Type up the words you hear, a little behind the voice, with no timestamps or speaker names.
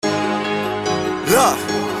Look,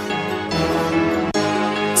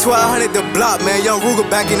 1200 the block, man. Young Ruga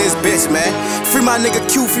back in this bitch, man. Free my nigga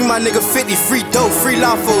Q, free my nigga 50, free dope, free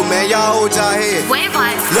lawful, man. Y'all hold y'all head. Look,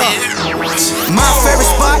 my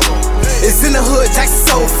favorite spot is in the hood,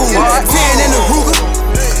 Jackson Soul Food. 10 in the Ruga,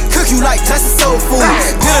 cook you like Jackson Soul Food.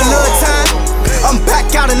 Did a little time, I'm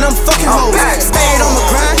back out and I'm fucking hoes. Stayed on my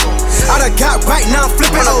grind, I done got right, now I'm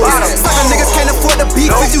flipping O's. Sucker niggas can't afford the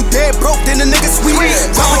beef, cause you dead broke, then the nigga sweet.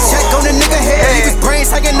 Drop a check on the nigga head, leave his brains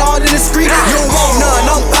hanging all in the street. You don't want none,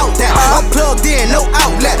 I'm bout that. I'm plugged in, no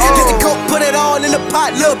outlet. Get the coke, put it all in the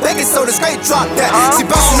pot, little baking soda, straight drop that. She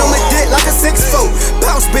bouncing on my dick like a 6'4".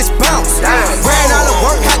 Bounce, bitch, bounce. Ran out of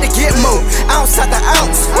work, had to get more. Ounce out the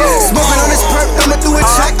ounce. Smoking on this perk, I'ma do a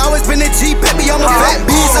check. Always been a G, baby, I'm a fat.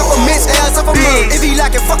 Bees up a mitch, ass up a mug. If he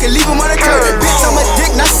like it, fucking leave him on the curb. Bitch, I'm a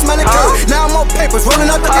dick, not smelling curb. Now I'm on papers,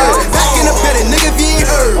 rolling up the earth. Back in the bed, nigga, if you ain't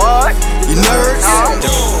heard. You nerd.